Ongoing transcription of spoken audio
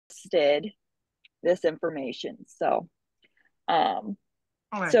requested this information. So,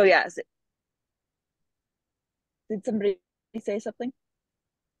 Right. so yes, did somebody say something?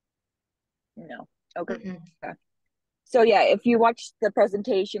 No. Okay. Mm-mm. So yeah, if you watched the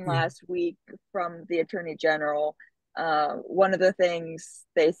presentation last week from the Attorney General, one of the things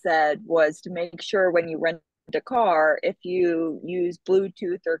they said was to make sure when you rent a car, if you use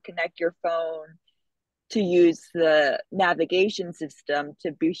Bluetooth or connect your phone to use the navigation system,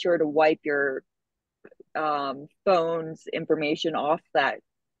 to be sure to wipe your phone's information off that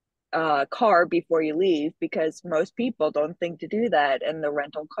car before you leave, because most people don't think to do that, and the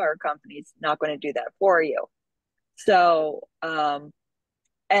rental car company's not going to do that for you. So, and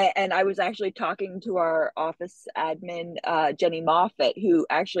I was actually talking to our office admin, Jenny Moffett, who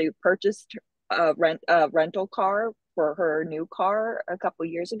actually purchased a rental car for her new car a couple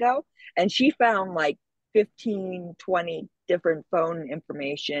years ago. And she found like 15, 20 different phone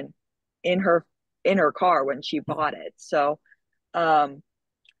information in her in her car when she bought it. So um,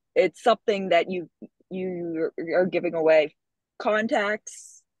 it's something that you are giving away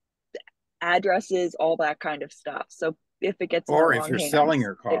contacts, addresses, all that kind of stuff. So if it gets in the Or if wrong you're selling hands,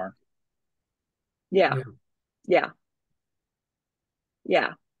 your car. yeah, Yeah. yeah,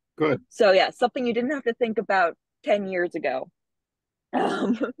 yeah. Good. So yeah, something you didn't have to think about 10 years ago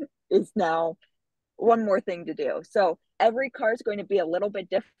um, is now one more thing to do. So every car is going to be a little bit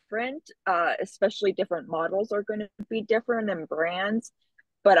different, especially different models are going to be different and brands.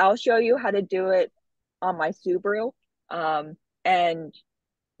 But I'll show you how to do it on my Subaru. And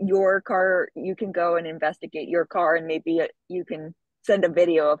your car, you can go and investigate your car, and maybe you can send a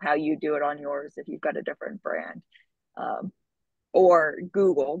video of how you do it on yours if you've got a different brand. Um, or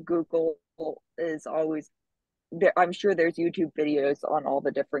Google is always there. I'm sure there's YouTube videos on all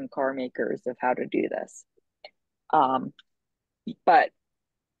the different car makers of how to do this. Um, but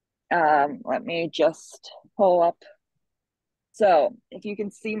let me just pull up. So if you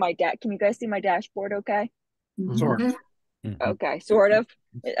can see can you guys see my dashboard? Okay. Sort Mhm. of. Mhm. Okay, sort of.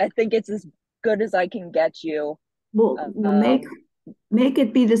 I think it's as good as I can get you. We'll Um, make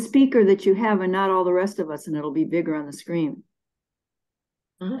it be the speaker that you have and not all the rest of us, and it'll be bigger on the screen.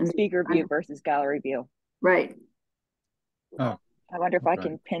 Mhm. speaker view versus gallery view. Right. Oh, I wonder if I okay.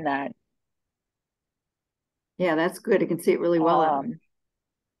 can pin that. Yeah, that's good. I can see it really well.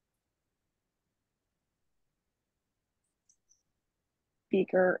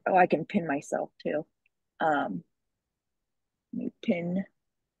 Speaker. Oh, I can pin myself too. Um, let me pin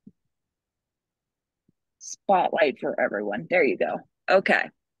spotlight for everyone. There you go. Okay.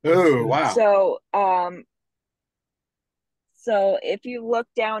 Oh, wow. So if you look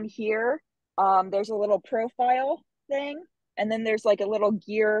down here, there's a little profile thing, and then there's like a little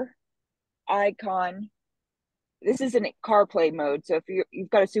gear icon. This is in CarPlay mode, so if you've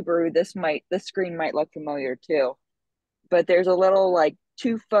got a Subaru, this screen might look familiar too. But there's a little like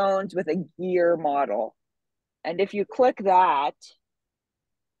two phones with a gear model, and if you click that,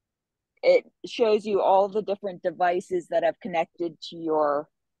 it shows you all the different devices that have connected to your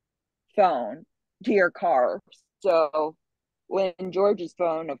phone, to your car. So when George's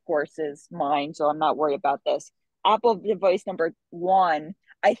phone, of course, is mine, so I'm not worried about this. Apple device number one,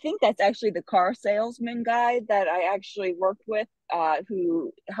 I think that's actually the car salesman guy that I actually worked with,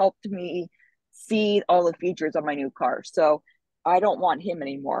 who helped me see all the features of my new car. So I don't want him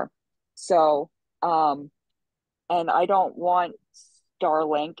anymore. So, and I don't want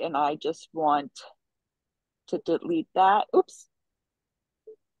Starlink, and I just want to delete that. Oops.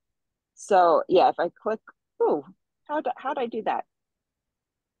 So yeah, if I click, oh, how'd I do that?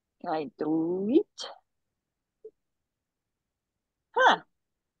 Can I delete? Huh?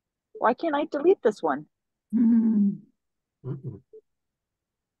 Why can't I delete this one? Mhm. Mhm.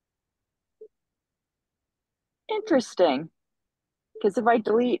 Interesting. Because if I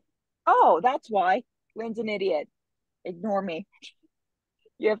delete, oh, that's why. Lynn's an idiot. Ignore me.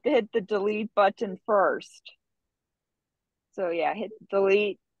 You have to hit the delete button first. So yeah, hit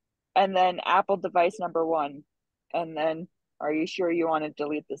delete and then Apple device number one. And then, are you sure you want to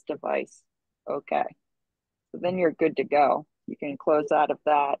delete this device? Okay. So then you're good to go. You can close out of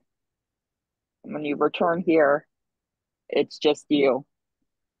that. And when you return here, it's just you,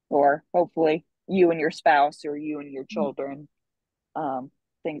 or hopefully you and your spouse, or you and your children, um,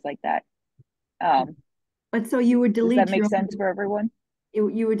 things like that. But so you would Does that delete make sense for everyone?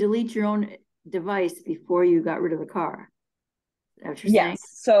 you would delete your own device before you got rid of the car. Is that what you're saying? Yes.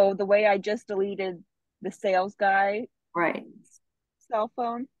 So the way I just deleted the sales guy Right. cell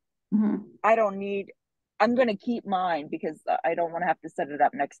phone, Mhm. I don't need, I'm going to keep mine because I don't want to have to set it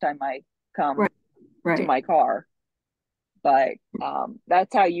up next time I come Right. to Right. my car. but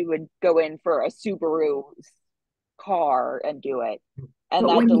that's how you would go in for a Subaru car and do it, and But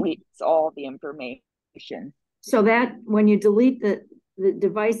that when you, deletes all the information. so that when you delete the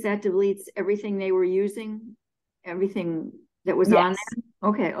device, that deletes everything they were using, everything that was on Yes, there?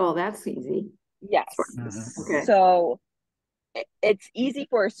 Okay, oh, that's easy. yes. Okay. So it's easy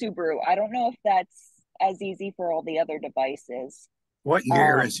for a Subaru. I don't know if that's as easy for all the other devices. What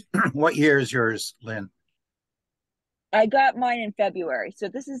what year is yours, Lynn? I got mine in February, so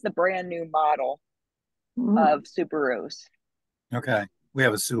this is the brand new model Oh, of Subarus. Okay, we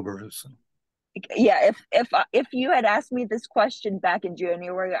have a Subaru. So. Yeah, if you had asked me this question back in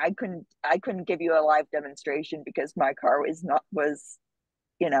January, I couldn't give you a live demonstration because my car was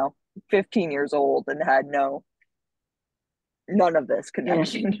 15 years old and had none of this yeah.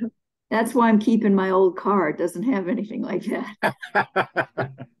 connection. That's why I'm keeping my old car. It doesn't have anything like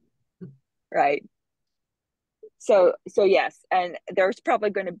that. Right. So yes, and there's probably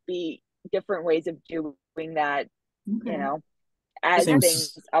going to be different ways of doing that, you Okay. know, as things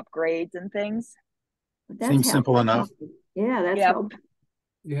Seems upgrades and things. But that's seems simple enough. helpful. Yeah, that's Yep. helpful.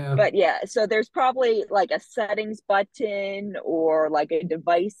 Yeah. But yeah, so there's probably like a settings button or like a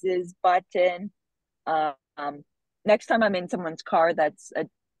devices button. Um, Next time I'm in someone's car that's a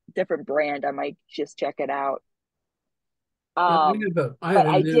different brand, I might just check it out. Yeah, I have But a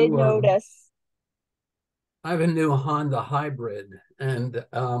I did new notice. Honda hybrid, and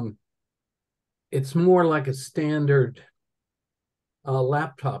it's more like a standard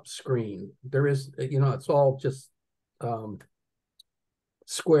laptop screen. There is, it's all just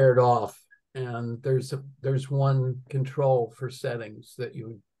squared off, and there's one control for settings that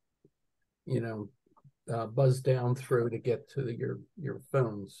you know buzz down through to get to your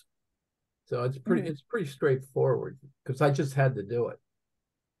phones. So it's pretty straightforward because I just had to do it.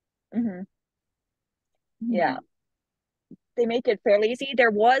 Mhm. Hmm. Yeah, they make it fairly easy.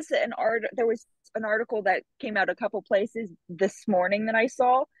 There was an article that came out a couple places this morning that I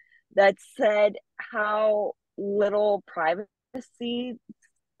saw that said how little privacy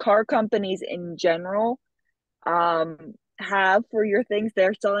car companies in general have for your things.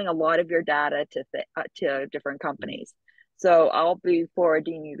 They're selling a lot of your data to different companies. So I'll be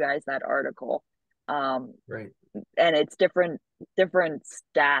forwarding you guys that article. Um, Right. and it's different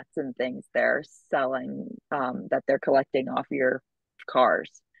stats and things they're selling, that they're collecting off your cars.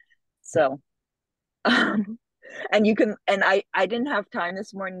 So and you can, and I didn't have time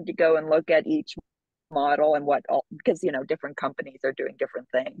this morning to go and look at each model and what all, because different companies are doing different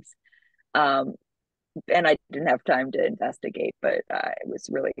things. um and I didn't have time to investigate, but I was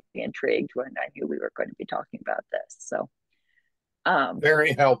really intrigued when I knew we were going to be talking about this. So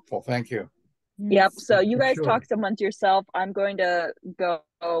Very helpful. Thank you. yep, Yes. so you For guys sure. talk amongst yourself. I'm going to go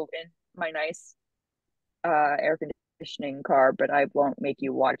in my nice air conditioning car, but I won't make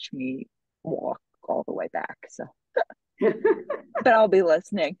you watch me walk all the way back. So, but I'll be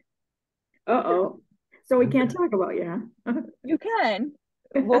listening. Uh-oh. So we can't Okay. talk about you, huh? You can.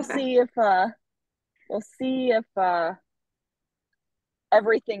 We'll see if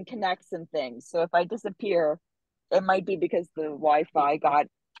everything connects and things. So if I disappear, it might be because the Wi-Fi got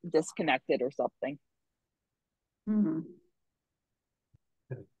disconnected or something. Hmm.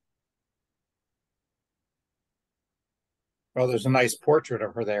 Well, there's a nice portrait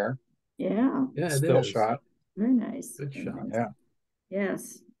of her there. Yeah, Yeah, it Still is. shot. very nice. Good Very shot. nice. Yeah.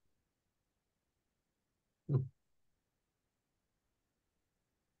 Yes.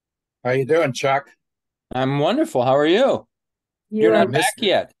 How you doing, Chuck? I'm wonderful. How are you? You You're are, not back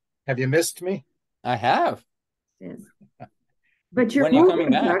yet. Have you missed me? I have. yes. But you're When are you coming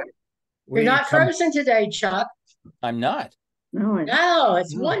moving, back? Chuck. You're We not come. frozen today, Chuck. I'm not. No, No,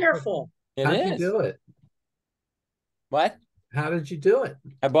 it's No. wonderful. It How'd you is. do it? What? How did you do it?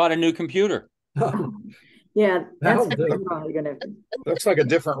 I bought a new computer. oh, yeah, that's That'll what do. you're probably gonna. Looks like a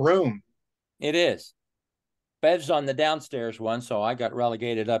different room. It is. Bev's on the downstairs one, so I got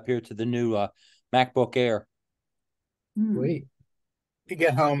relegated up here to the new MacBook Air. Wait. You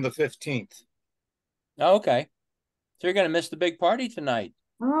get home the 15th. Oh, okay. So you're going to miss the big party tonight.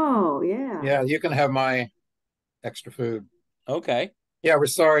 Oh, yeah. Yeah, you can have my extra food. Okay. Yeah, we're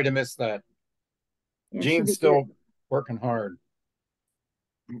sorry to miss that. Yeah, should Gene's be good. still working hard.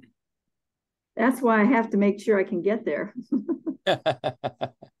 That's why I have to make sure I can get there.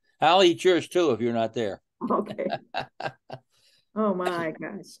 I'll eat yours too if you're not there. Okay. Oh my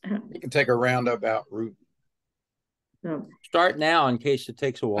gosh. You can take a roundabout route. So, Start now in case it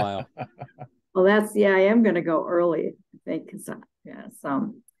takes a while. well, I am gonna go early, I think, because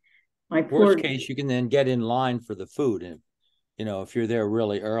my poor. Worst case, you can then get in line for the food. And, if you're there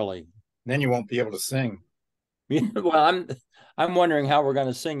really early. Then you won't be able to sing. Well, I'm wondering how we're going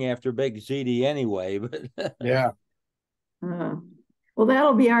to sing after Big ZD anyway, but Yeah. Well,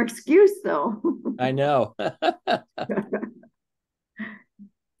 that'll be our excuse, though. I know.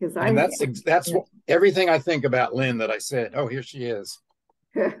 Because And that's everything I think about Lynn that I said. Oh, here she is.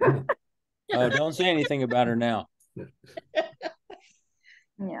 Oh, don't say anything about her now.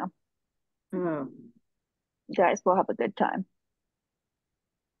 Yeah, Oh. guys, we'll have a good time.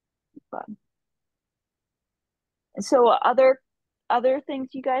 Fun. So other things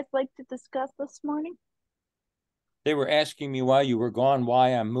you guys like to discuss this morning? They were asking me while you were gone why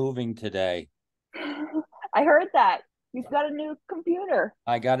I'm moving today. I heard that. You've got a new computer.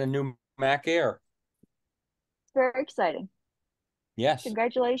 I got a new Mac Air. It's very exciting. Yes.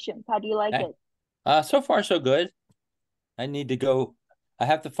 Congratulations. How do you like it? So far, so good. I need to go. I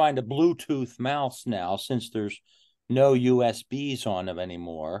have to find a Bluetooth mouse now since there's no USBs on them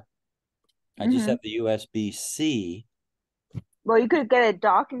anymore. I just have the USB-C. Well, you could get a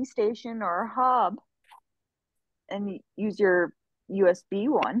docking station or a hub and use your USB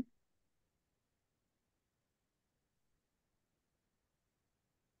one.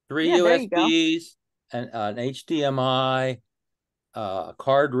 Three Yeah, there you go. USBs, and an HDMI, a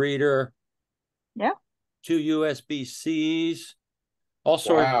card reader. Yeah. 2 USB-Cs, all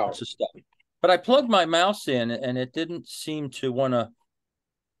sorts Wow. of stuff. But I plugged my mouse in and it didn't seem to want to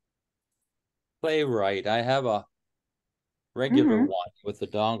play right. I have a regular one with the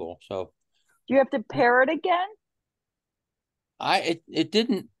dongle. So do you have to pair it again? it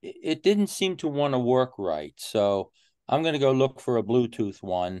didn't seem to want to work right. So I'm going to go look for a Bluetooth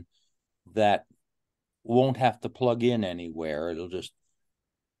one that won't have to plug in anywhere. It'll just,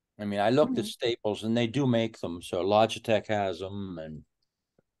 I mean, I looked at Staples and they do make them. So Logitech has them, and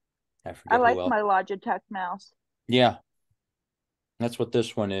I I forget who like else. my Logitech mouse. Yeah, that's what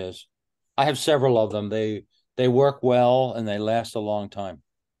this one is. I have several of them. They work well and they last a long time.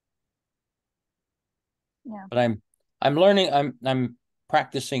 Yeah. But I'm learning. I'm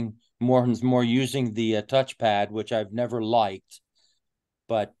practicing more and more using the touchpad, which I've never liked,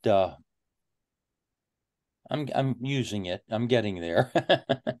 but I'm using it. I'm getting there.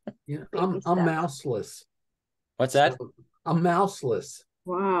 Yeah, Baby I'm steps. mouseless. What's that? So I'm mouseless.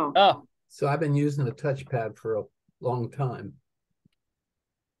 Wow. Oh, So I've been using a touchpad for a long time.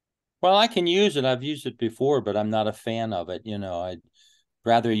 well, I can use it. I've used it before, but I'm not a fan of it. You know, I'd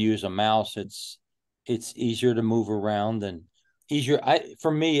rather use a mouse. It's easier to move around and easier.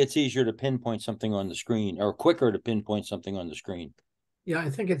 For me, it's easier to pinpoint something on the screen, or quicker to pinpoint something on the screen. Yeah, I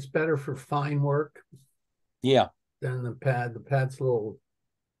think it's better for fine work Yeah. than the pad. The pad's a little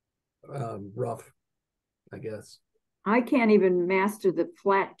rough, I guess. I can't even master the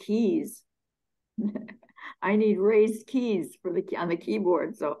flat keys. I need raised keys for on the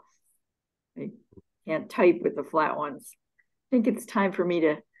keyboard, so I can't type with the flat ones. I think it's time for me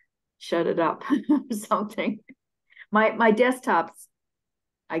to shut it up or something. My desktops,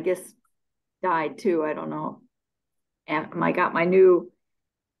 I guess, died too. I don't know. And I got my new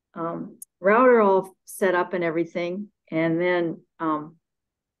router all set up and everything, and then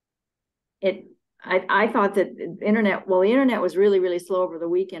I thought that the internet was really, really slow over the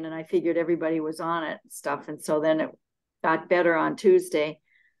weekend, and I figured everybody was on it and stuff. And so then it got better on Tuesday.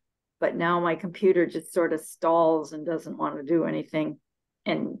 But now my computer just sort of stalls and doesn't want to do anything.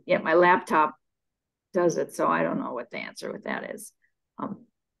 And yet my laptop does it. So I don't know what the answer with that is.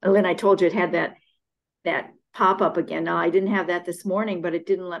 Lynn, I told you it had that pop-up again. Now, I didn't have that this morning, but it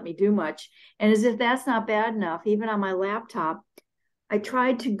didn't let me do much. And as if that's not bad enough, even on my laptop, I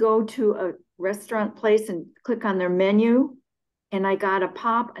tried to go to a restaurant place and click on their menu, and I got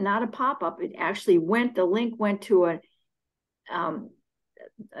not a pop-up. It actually the link went to a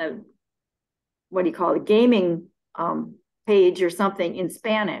what do you call it, gaming page or something in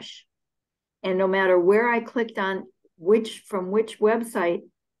Spanish. And no matter where I clicked on from which website,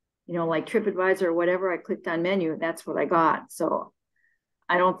 you know, like TripAdvisor or whatever, I clicked on menu, that's what I got. So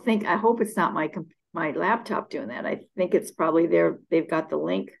I hope it's not my laptop doing that. I think it's probably they've got the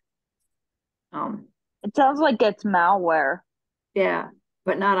link. It sounds like it's malware. Yeah,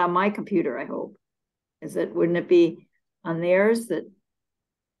 but not on my computer, I hope. Wouldn't it be on theirs that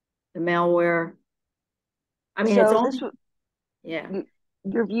the malware? I mean, So yeah.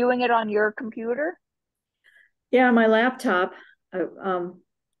 You're viewing it on your computer? Yeah, my laptop.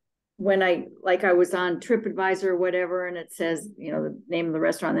 When I was on TripAdvisor or whatever, and it says, you know, the name of the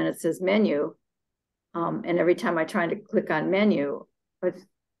restaurant, then it says menu. And every time I try to click on menu, but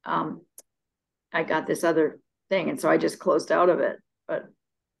I got this other thing, and so I just closed out of it. But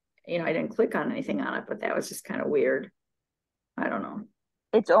you know, I didn't click on anything on it, but that was just kind of weird. I don't know.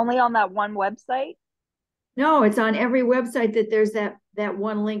 It's only on that one website? No, it's on every website that there's that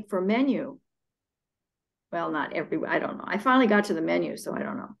one link for menu. Well, not every, I don't know. I finally got to the menu, so I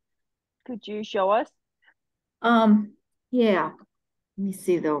don't know. Could you show us? Yeah. Let me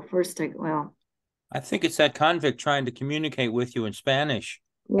see though. First, well, I think it's that convict trying to communicate with you in Spanish.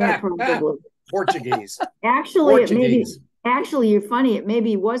 yeah, probably. Portuguese. Actually, it may be, Portuguese. actually, you're funny. It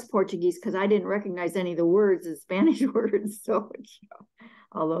maybe was Portuguese because I didn't recognize any of the words as Spanish words. So,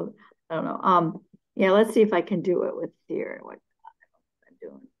 although I don't know. Yeah, let's see if I can do it with here. What I'm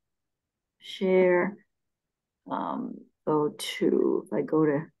doing. Share. If I go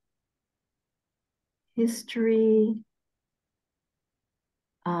to history.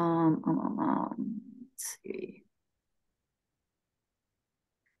 Let's see.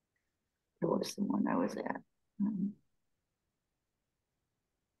 What was the one I was at?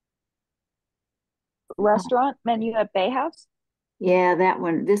 Restaurant menu at Bay House? Yeah, that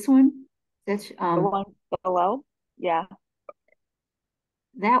one. This one. That's The one below? Yeah.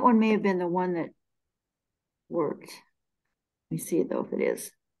 that one may have been the one that worked. Let me see though if it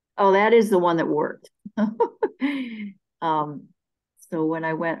is. Oh, that is the one that worked. So when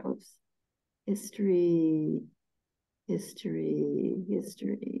I went, oops, history. The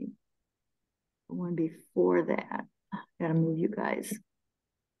one before that. Gotta move you guys.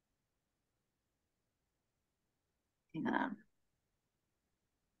 Hang on.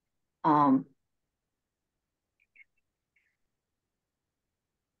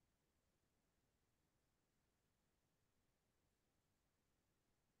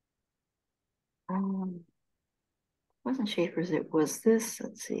 Wasn't Schaefer's, it was this.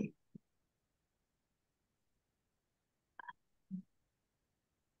 Let's see.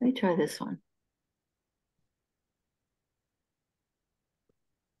 Let me try this one.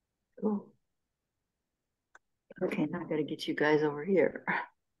 Oh. Okay, now I gotta get you guys over here.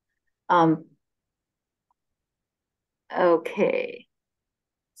 Okay.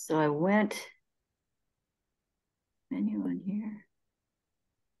 So I went menu in here.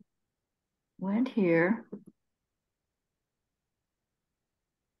 Went here.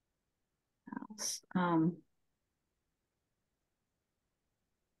 Oh,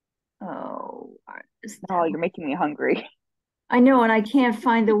 Oh, you're making me hungry. I know, and I can't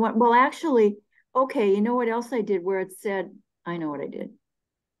find the one. Well, actually, okay, you know what else I did where it said, I know what I did.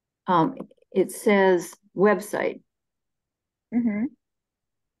 It says website. Mm-hmm.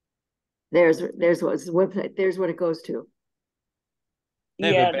 There's what's the website. There's what it goes to.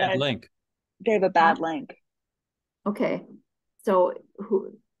 They have Yeah, a bad link. they have a bad link. Okay. So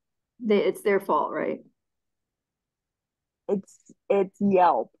it's their fault, right? It's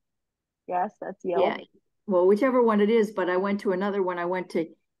Yelp. Yes, that's Yelp. Yeah. Well, whichever one it is, but I went to another one. I went to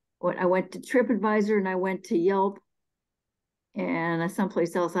TripAdvisor and I went to Yelp and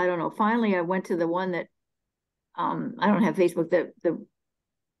someplace else. I don't know. Finally, I went to the one that I don't have Facebook.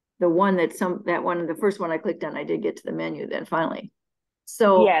 The one that one, the first one I clicked on, I did get to the menu then finally.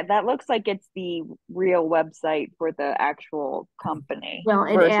 So yeah, that looks like it's the real website for the actual company well,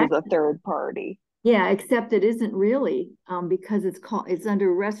 versus a third party. Yeah, except it isn't really because it's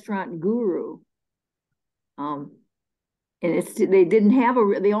under Restaurant Guru. And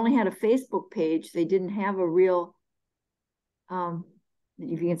they only had a Facebook page. They didn't have a real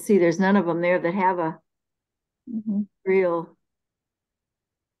if you can see there's none of them there that have a real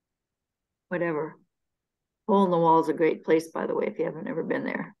whatever. Hole in the Wall is a great place, by the way, if you haven't ever been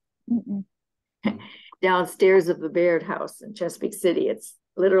there. Downstairs of the Baird House in Chesapeake City. It's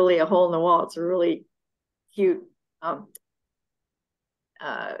literally a hole in the wall. It's a really cute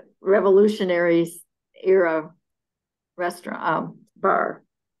revolutionary era restaurant bar.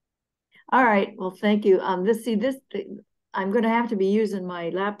 All right, well, thank you. I'm going to have to be using my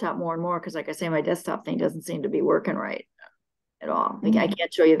laptop more and more because, like I say, my desktop thing doesn't seem to be working right at all. I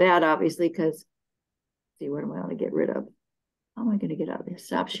can't show you that obviously because see, what am I going to get rid of? How am I going to get out of this?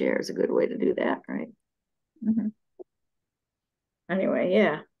 Stop share is a good way to do that, right? Anyway,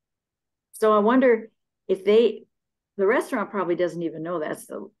 yeah. So I wonder if the restaurant probably doesn't even know that's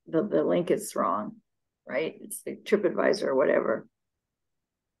the link is wrong, right? It's the TripAdvisor or whatever.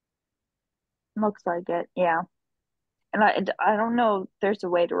 Looks like it, yeah. And I don't know if there's a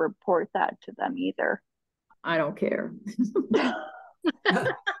way to report that to them either. I don't care.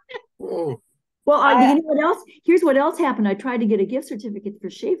 Oh, Well, you know what else? Here's what else happened. I tried to get a gift certificate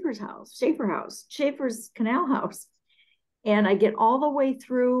for Schaefer's Canal House. And I get all the way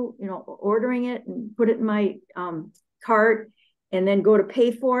through, ordering it and put it in my cart and then go to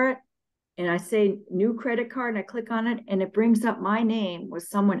pay for it. And I say new credit card and I click on it and it brings up my name with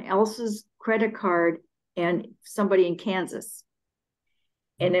someone else's credit card and somebody in Kansas.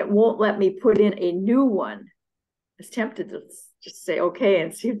 and it won't let me put in a new one. I was tempted to just say okay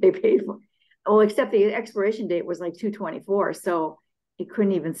and see if they paid for it. Well, except the expiration date was like 2/24, so it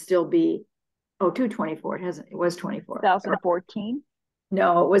couldn't even still be 2/24. It was 24. 2014.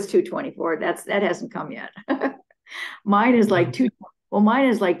 No, it was 2/24. That hasn't come yet. Mine is like mine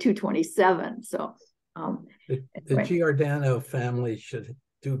is like 2/27. So The anyway. Giordano family should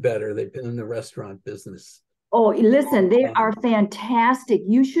do better. They've been in the restaurant business. Oh, listen, they are fantastic.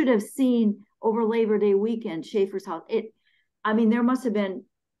 You should have seen over Labor Day weekend, Schaefer's house. There must have been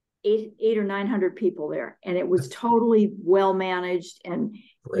eight or 900 people there, and it was totally well managed, and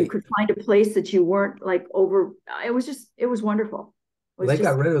Great. you could find a place that you weren't like over. It was wonderful. They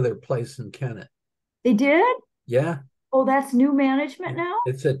got rid of their place in Kennett. They did? Yeah. Oh, that's new management now?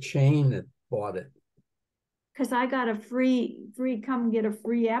 It's a chain that bought it. Because I got a free come get a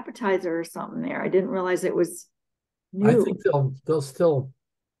free appetizer or something there. I didn't realize it was new. I think they'll still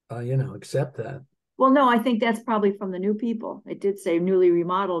accept that. Well, no, I think that's probably from the new people. It did say newly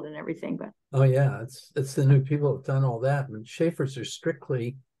remodeled and everything, but oh yeah, it's the new people who've done all that. And Schaefer's are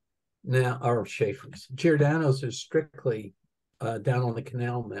strictly now, or Schaefer's, Giordano's are strictly down on the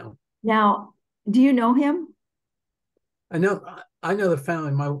canal now. Now, do you know him? I know the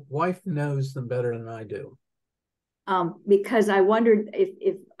family. My wife knows them better than I do. Because I wondered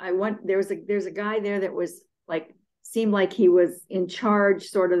if there's a guy there that was like seemed like he was in charge,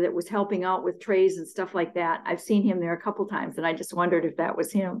 sort of, that was helping out with trays and stuff like that. I've seen him there a couple times, and I just wondered if that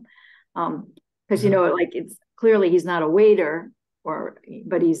was him. Because like it's clearly he's not a waiter,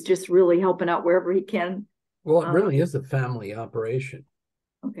 but he's just really helping out wherever he can. Well, it really is a family operation.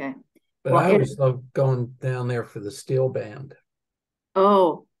 Okay. But I always love going down there for the steel band.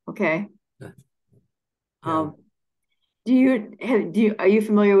 Oh, okay. Yeah. Are you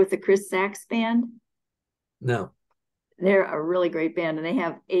familiar with the Chris Sachs band? No. They're a really great band, and they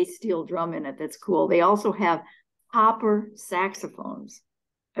have a steel drum in it. That's cool. They also have copper saxophones.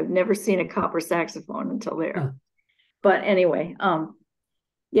 I've never seen a copper saxophone until there. Huh. But anyway,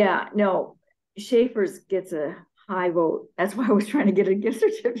 yeah, no, Schaefer's gets a high vote. That's why I was trying to get a gift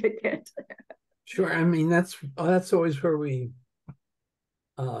certificate. Sure. I mean, that's always where we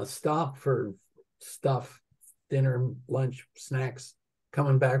stop for stuff, dinner, lunch, snacks,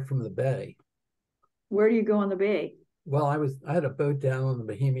 coming back from the bay. Where do you go on the bay? Well, I had a boat down on the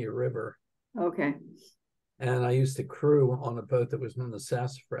Bohemia River. Okay. And I used to crew on a boat that was in the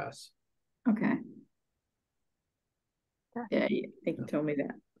Sassafras. Okay. Yeah, I think you told me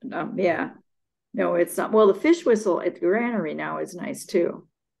that. Yeah. No, it's not. Well, the fish whistle at the granary now is nice too.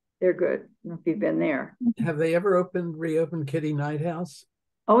 They're good. I don't know if you've been there. Have they ever reopened Kitty Night House?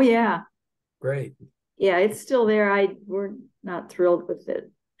 Oh yeah. Great. Yeah, it's still there. We're not thrilled with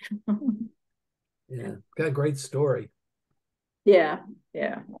it. Yeah, got a great story. Yeah.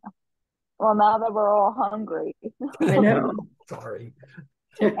 Well, now that we're all hungry. I know. Sorry.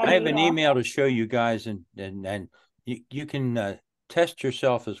 I have an email to show you guys, and you can test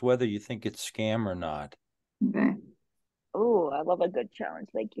yourself as whether you think it's scam or not. Okay. Oh, I love a good challenge.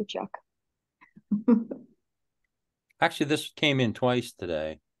 Thank you, Chuck. Actually, this came in twice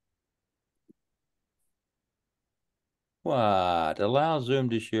today. What? Allow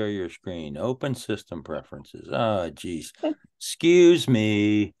Zoom to share your screen. Open system preferences. Oh, geez. Excuse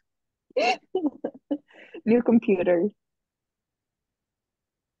me. New computers.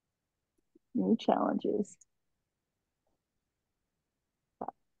 New challenges.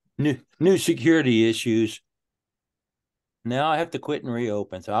 New security issues. Now I have to quit and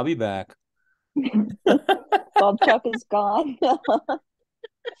reopen, so I'll be back. While Chuck is gone.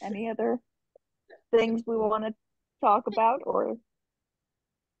 Any other things we want to talk about? Or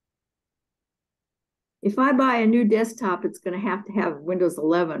if I buy a new desktop, it's going to have Windows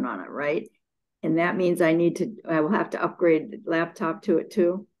 11 on it, right? And that means I will have to upgrade the laptop to it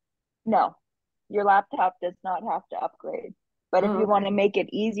too? No, your laptop does not have to upgrade. But if you want to make it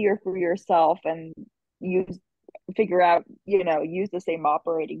easier for yourself and figure out, use the same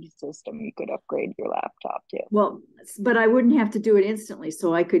operating system, you could upgrade your laptop too. Well, but I wouldn't have to do it instantly,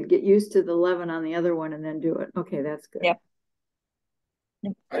 so I could get used to the 11 on the other one and then do it. Okay, that's good. Yep.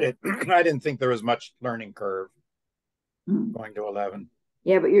 I didn't think there was much learning curve going to 11.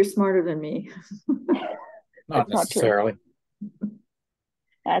 Yeah, but you're smarter than me. Not necessarily.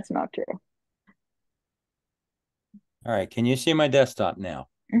 That's not true. All right, can you see my desktop now?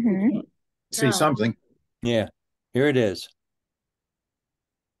 Mm-hmm. See something. Yeah, here it is.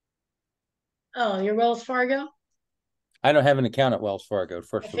 Oh, your Wells Fargo? I don't have an account at Wells Fargo,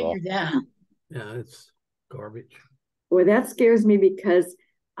 first of all. Yeah, it's garbage. Well, that scares me because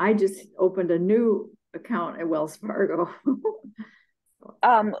I just opened a new account at Wells Fargo.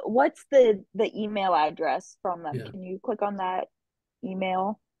 What's the email address from them? Yeah. Can you click on that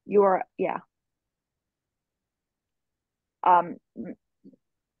email? Yeah. The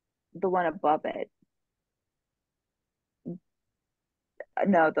one above it.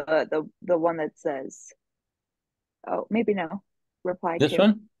 No, the one that says, oh, maybe no. Reply This to.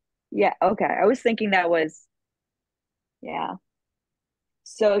 one? Yeah, okay. I was thinking that was, yeah.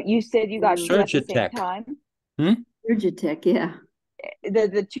 So you said you got two at the same Surgitech. time? Surgitech, yeah.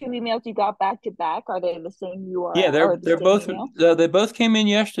 The two emails you got back to back, are they the same Yeah, URL or the they're same both email? they both came in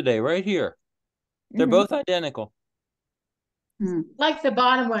yesterday, right here. They're Mhm. both identical. Like the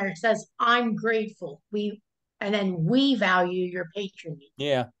bottom where it says, I'm grateful. And then we value your patronage.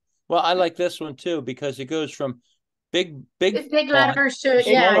 Yeah. Well, I like this one too because it goes from big Big font letters to to, Big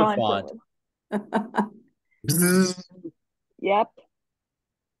yeah. smaller font. font. Yep.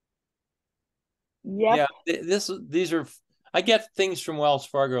 Yep. Yeah, these are I get things from Wells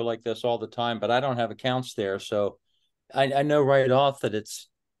Fargo like this all the time, but I don't have accounts there, so I know right off that it's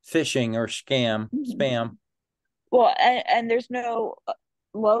phishing or spam. Well, and there's no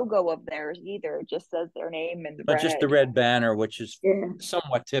logo of theirs either. It just says their name in the But just the red. red banner, which is Yeah.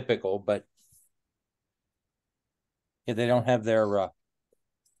 somewhat typical, but yeah, they don't have their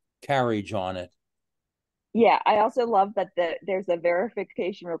carriage on it. Yeah, I also love that there's a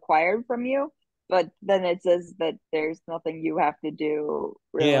verification required from you, but then it says that there's nothing you have to do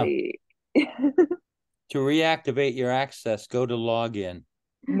Yeah. really. To reactivate your access, go to login.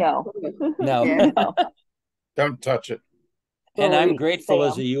 No. No. Yeah. No. Don't touch it. And I'm Delete grateful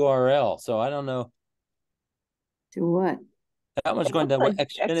as a spam. URL, so I don't know. To what? That one's It going looks to like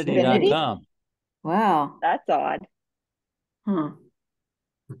Xfinity. xfinity.com. Wow. That's odd. Huh.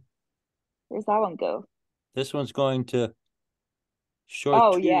 Where's that one go? This one's going to short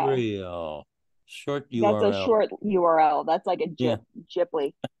Oh to yeah, real. Short that's a URL. short URL. That's like a Yeah.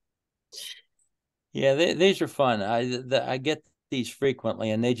 Ghibli. Yeah, these are fun. I get these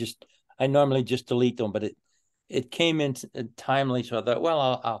frequently, and I normally just delete them, but it came in timely, so I thought, well,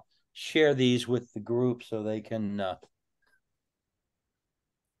 I'll share these with the group so they can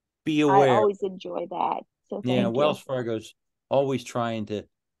be I aware. always enjoy that. So Yeah, thank you. Wells Fargo's always trying to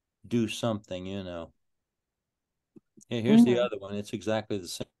do something, Yeah, here's the other one. It's exactly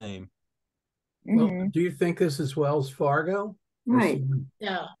the same. Well, Hmm. do you think this is Wells Fargo? Or Right. someone-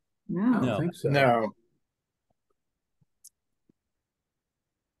 No. I don't No. think so. No.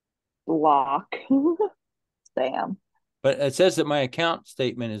 Block. Spam. But it says that my account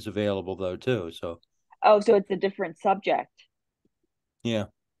statement is available though too. So Oh, so it's a different subject. yeah.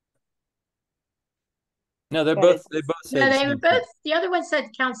 No, they That both is. say No, the they were same both, thing. the other one said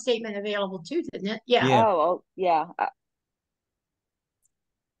account statement available too, didn't it? Yeah. Yeah. Oh, yeah.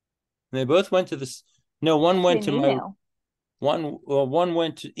 They both went to this. No, one went Same to my email. one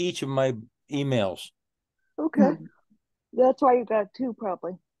went to each of my emails. Okay. That's why you got two,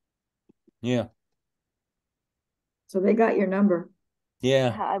 probably. Yeah. So they got your number.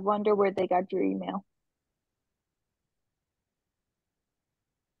 Yeah. I wonder where they got your email.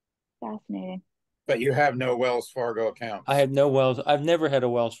 Fascinating. But you have no Wells Fargo accounts. I've never had a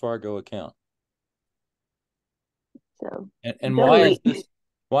Wells Fargo account. So And why is delete. this?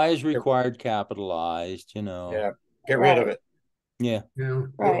 Why is required capitalized? Yeah. Get rid of Right. it. Yeah. Yeah.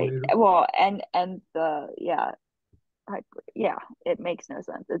 Right. Well, and the yeah, it makes no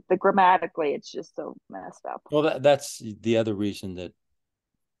sense. The grammatically, it's just so messed up. Well, that's the other reason that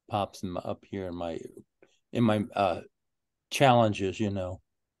pops them up here in my challenges.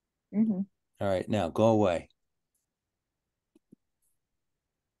 Hmm. All right, now go away.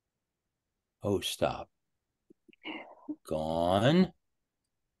 Oh, stop. Gone.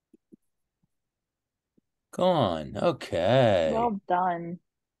 Gone. Okay. Well done.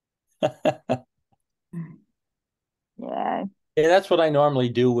 Yeah. Yeah, that's what I normally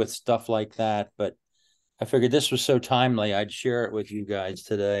do with stuff like that, but I figured this was so timely, I'd share it with you guys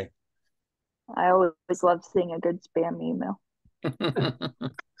today. I always love seeing a good spam email.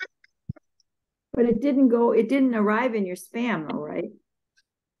 But it didn't arrive in your spam though, right?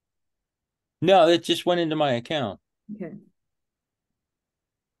 No, it just went into my account. Okay.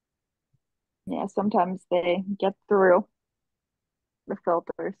 Yeah, sometimes they get through the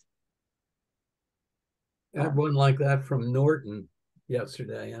filters. I had one like that from Norton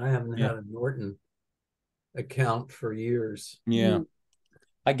yesterday, and I haven't Yeah. had a Norton account for years. Yeah.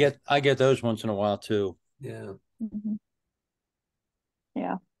 I get those once in a while too. Yeah. Hmm.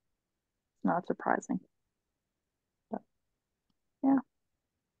 Yeah, not surprising. But, yeah.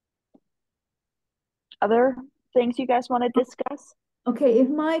 Other things you guys want to discuss? Okay, if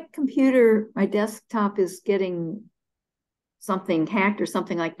my desktop is getting something hacked or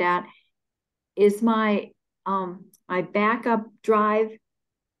something like that, is my my backup drive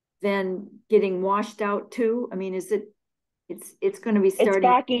then getting washed out too? I mean, is it's going to be It's starting?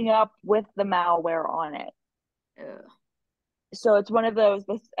 backing up with the malware on it. Uh, So it's one of those,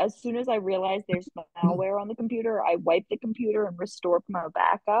 as soon as I realize there's malware on the computer, I wipe the computer and restore from a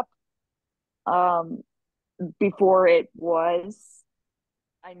backup. Before I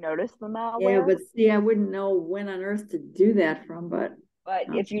noticed the yeah, malware. but see, I wouldn't know when on earth to do that from, but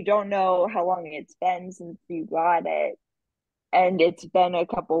But if you don't know how long it's been since you got it, and it's been a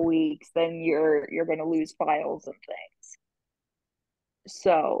couple weeks, then you're going to lose files and things.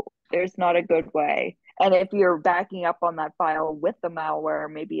 So there's not a good way. And if you're backing up on that file with the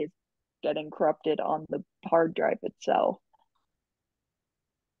malware, maybe it's getting corrupted on the hard drive itself.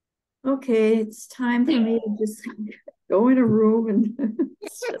 okay, it's time for me to just go in a room and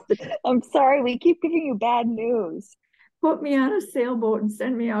I'm sorry, we keep giving you bad news. put me on a sailboat and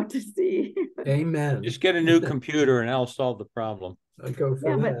send me out to sea. Amen. Just get a new computer and that'll solve the problem. I go for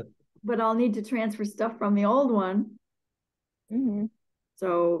Yeah, that. but I'll need to transfer stuff from the old one. Mm-hmm.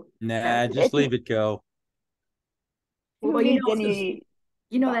 So Nah, just leave it go. Who well, needs any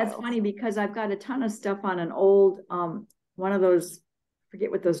that's files? funny because I've got a ton of stuff on an old one of those, forget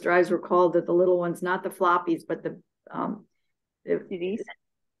what those drives were called, that the little ones, not the floppies, but the CDs?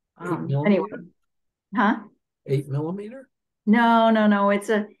 anyway, huh? 8mm? No, it's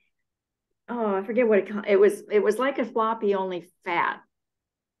a, oh, I forget what it was like a floppy, only fat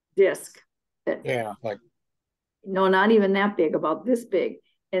disc that, Yeah, like no, not even that big, about this big.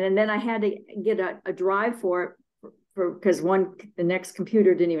 And then I had to get a drive for it because the next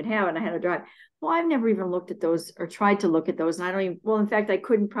computer didn't even have it, and I had a drive. Well, I've never even looked at those or tried to look at those, and I don't even, well, in fact, I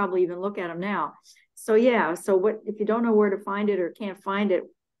couldn't probably even look at them now. So yeah, so what if you don't know where to find it or can't find it,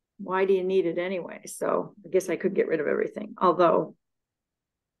 why do you need it anyway? So I guess I could get rid of everything, although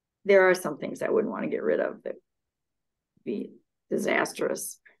there are some things I wouldn't want to get rid of that would be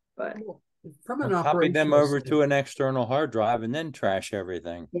disastrous. But From an I'll copy them operational over to an external hard drive and then trash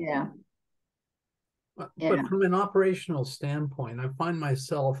everything. yeah. But from an operational standpoint, I find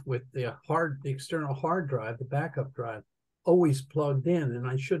myself with the external hard drive, the backup drive, always plugged in, and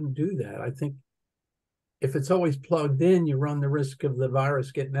I shouldn't do that. I think if it's always plugged in, you run the risk of the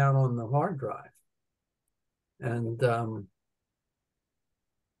virus getting out on the hard drive. And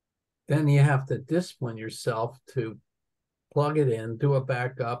then you have to discipline yourself to plug it in, do a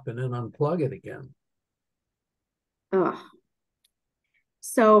backup, and then unplug it again. Oh.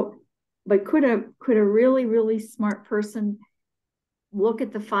 So, but could a really, really smart person look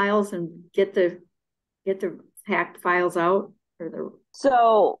at the files and get the hacked files out? Or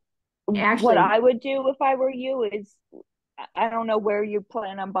So actually, what I would do if I were you is, I don't know where you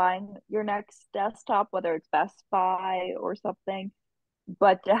plan on buying your next desktop, whether it's Best Buy or something,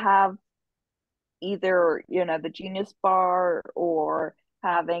 but to have either, the Genius Bar or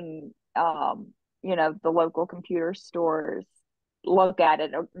having, the local computer stores look at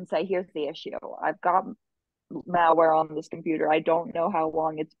it and say, here's the issue. I've got malware on this computer. I don't know how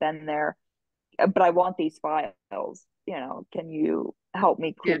long it's been there, but I want these files. Can you help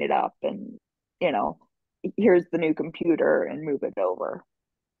me clean it up? And, here's the new computer and move it over.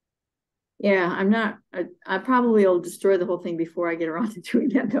 yeah, I'm not, I probably will destroy the whole thing before I get around to doing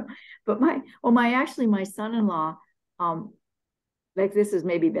that though. But my son-in-law, like this has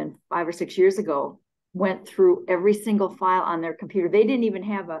maybe been 5 or 6 years ago, went through every single file on their computer. They didn't even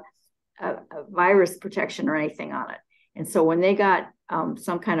have a virus protection or anything on it. And so when they got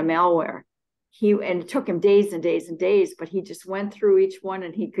some kind of malware, and it took him days and days and days, but he just went through each one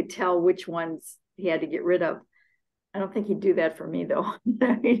and he could tell which ones he had to get rid of. I don't think he'd do that for me though.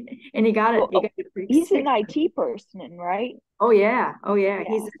 And he got it. Well, he's an IT person, right? Oh yeah. Yeah,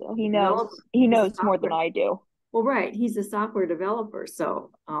 so he knows more than I do. Well, right. He's a software developer.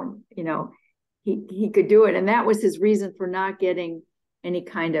 So, he could do it. And that was his reason for not getting any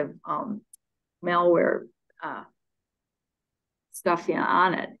kind of malware stuff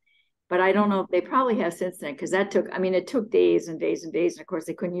on it. But I don't know if they probably have since then, because it took days and days and days. And of course,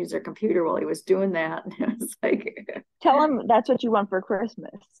 they couldn't use their computer while he was doing that. And it was like, tell him that's what you want for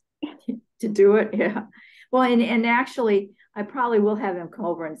Christmas. To do it. Yeah. Well, and actually, I probably will have him come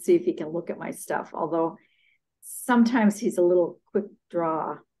over and see if he can look at my stuff. Although sometimes he's a little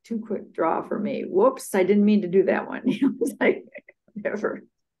too quick draw for me. Whoops, I didn't mean to do that one. It's like, whatever.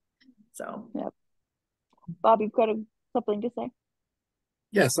 So, yep. Bob, you've got something to say?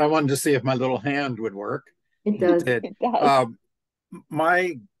 Yes, I wanted to see if my little hand would work. it does. It does.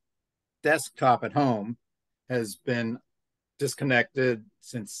 My desktop at home has been disconnected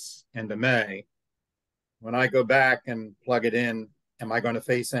since end of May. when I go back and plug it in, am I going to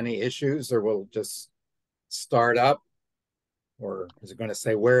face any issues, or will it just start up? Or is it going to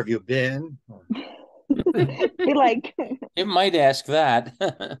say, where have you been? Or... Be like, It might ask that.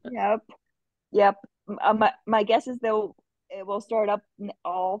 yep, yep. My guess is it will start up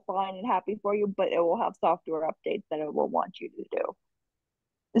all fine and happy for you, but it will have software updates that it will want you to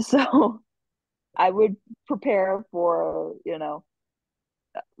do. So I would prepare for,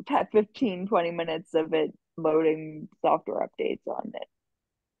 15-20 minutes of it loading software updates on it.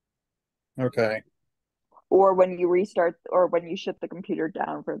 Okay. Or when you restart, or when you shut the computer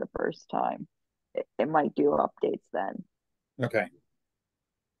down for the first time, it might do updates then. Okay.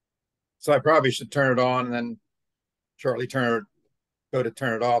 So I probably should turn it on and then shortly go to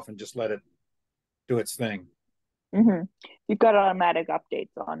turn it off and just let it do its thing. Mm-hmm. You've got automatic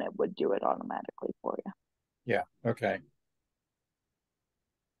updates on it, would do it automatically for you. Yeah. Okay.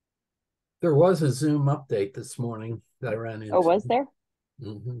 There was a Zoom update this morning that I ran into. Oh, was there?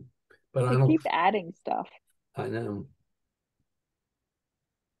 Mm-hmm. But They keep adding stuff. I know.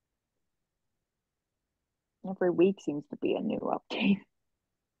 Every week seems to be a new update.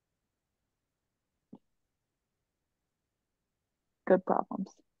 Good problems.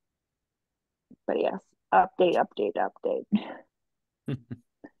 But yes, update.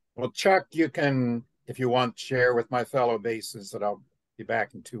 Well, Chuck, you can, if you want, share with my fellow bases that I'll be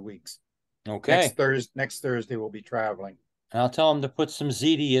back in 2 weeks. Okay. Next Thursday we'll be traveling. I'll tell them to put some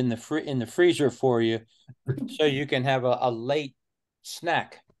ziti in the freezer for you, so you can have a late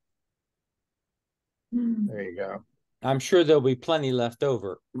snack. There you go. I'm sure there'll be plenty left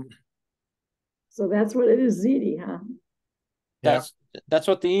over. So that's what it is, ziti, huh? That's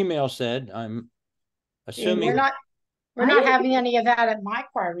what the email said. I'm assuming. We're not having any of that at my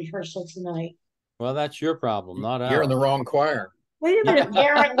choir rehearsal tonight. Well, that's your problem, not ours. You're in the wrong choir. Wait a minute.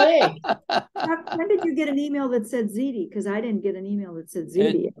 Apparently. When did you get an email that said ziti? Because I didn't get an email that said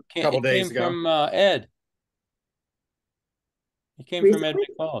ziti. A couple days ago. From Ed. It came from Ed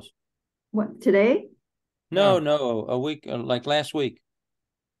McFalls. What, today? No, a week, like last week.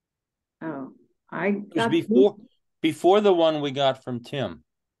 Oh, It was before the one we got from Tim.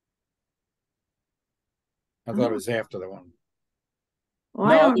 I thought it was after the one.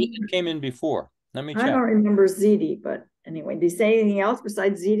 Well, No, it came in before. Let me check. I don't remember ziti, but anyway, did he say anything else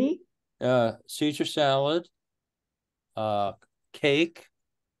besides ziti? Caesar salad, cake.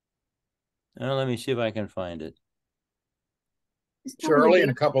 Let me see if I can find it. Shirley, in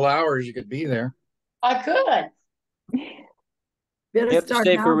a couple hours you could be there. I could. You have to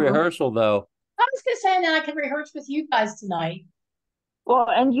stay for rehearsal, though. I was going to say that I can rehearse with you guys tonight. Well,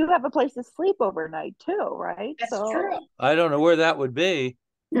 and you have a place to sleep overnight too, right? That's true. I don't know where that would be.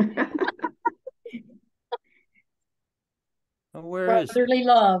 Where is it? Brotherly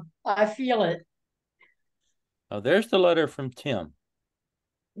love. I feel it. Oh, there's the letter from Tim.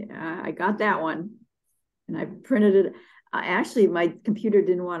 Yeah, I got that one. And I printed it. Actually, my computer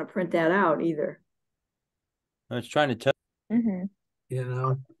didn't want to print that out either. I was trying to tell.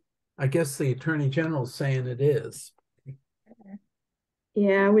 Mm-hmm. I guess the Attorney General's saying it is.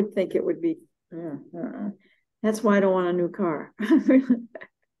 Yeah, I would think it would be. That's why I don't want a new car.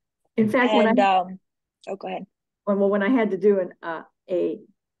 In fact, go ahead. When I had to do a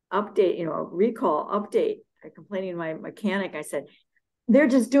update, a recall update, I complaining to my mechanic. I said, they're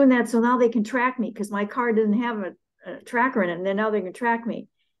just doing that so now they can track me because my car doesn't have a tracker in it, and then now they can track me.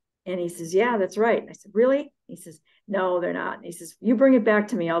 And he says, yeah, that's right. And I said, really? He says, no, they're not. And he says, you bring it back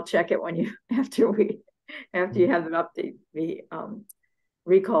to me. I'll check it when you after you have an update, the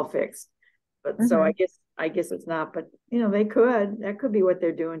recall fixed. But so I guess it's not. But that could be what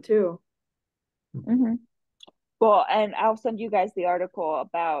they're doing too. Well, and I'll send you guys the article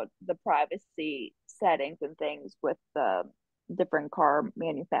about the privacy settings and things with the different car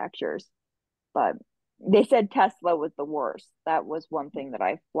manufacturers. But they said Tesla was the worst. That was one thing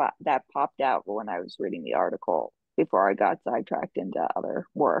that popped out when I was reading the article before I got sidetracked into other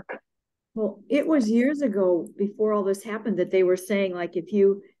work. Well, it was years ago before all this happened that they were saying, like, if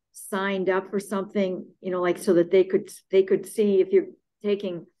you signed up for something, like so that they could see if you're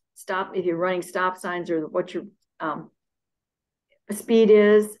if you're running stop signs or what your speed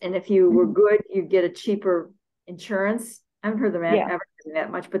is, and if you were good, you get a cheaper insurance. I haven't heard them advertising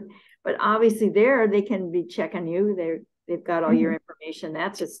that much, but obviously they can be checking you. They've got all your information.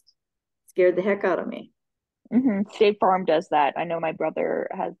 That just scared the heck out of me. State Farm does that. I know my brother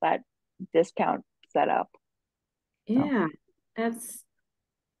has that discount set up. Yeah, that's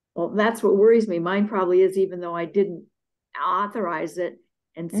what worries me. Mine probably is, even though I didn't authorize it,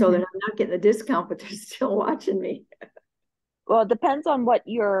 and so then I'm not getting the discount, but they're still watching me. Well, it depends on what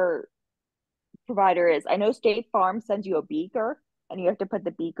your provider is. I know State Farm sends you a beaker, and you have to put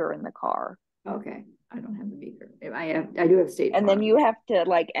the beaker in the car. Okay, I don't have the beaker. I do have State And Farm. then you have to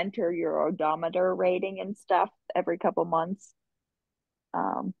like enter your odometer rating and stuff every couple months.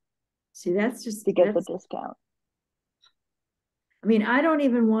 See, that's just to get the discount. I mean, I don't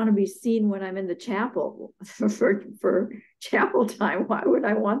even want to be seen when I'm in the chapel for chapel time. Why would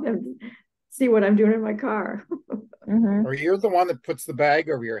I want them to see what I'm doing in my car? Mm-hmm. Or you're the one that puts the bag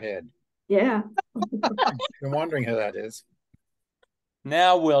over your head. Yeah. I've been wondering who that is.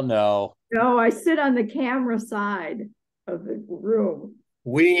 Now we'll know. No, I sit on the camera side of the room.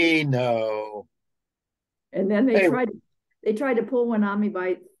 We know. And then they Hey. tried to pull one on me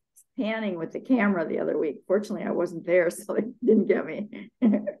by panning with the camera the other week. Fortunately, I wasn't there, so they didn't get me.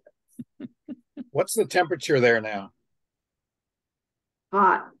 What's the temperature there now?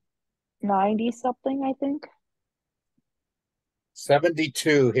 Hot. 90 something, I think.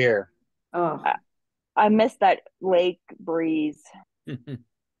 72 here. Oh, I miss that lake breeze.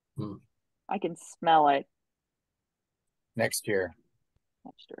 I can smell it Next year.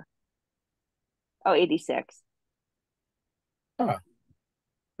 next year. Oh, 86. Huh.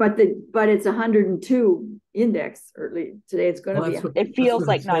 but it's 102 index, or at least today it's going to be. It feels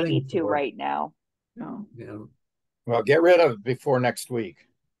like it's heading 92 for. right now. No. Yeah. Well, get rid of it before next week.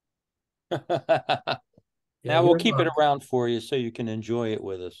 Now we'll keep it around for you so you can enjoy it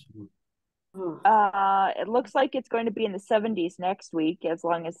with us. Oh. It looks like it's going to be in the 70s next week, as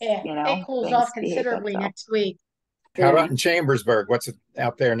long as Yeah, you know it cools things off behave considerably themselves. next week. How about in Chambersburg? What's it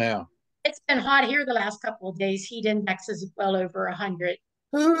out there now? It's been hot here the last couple of days. Heat index is well over 100.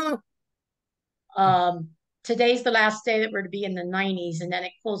 Today's the last day that we're to be in the 90s, and then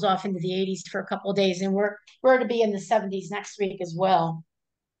it cools off into the 80s for a couple of days, and we're to be in the 70s next week as well.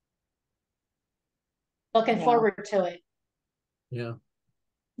 Looking forward to it. Yeah.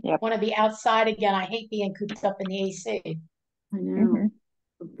 Yep. Want to be outside again. I hate being cooped up in the AC. I know.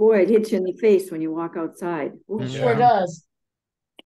 Boy, it hits you in the face when you walk outside. It sure does.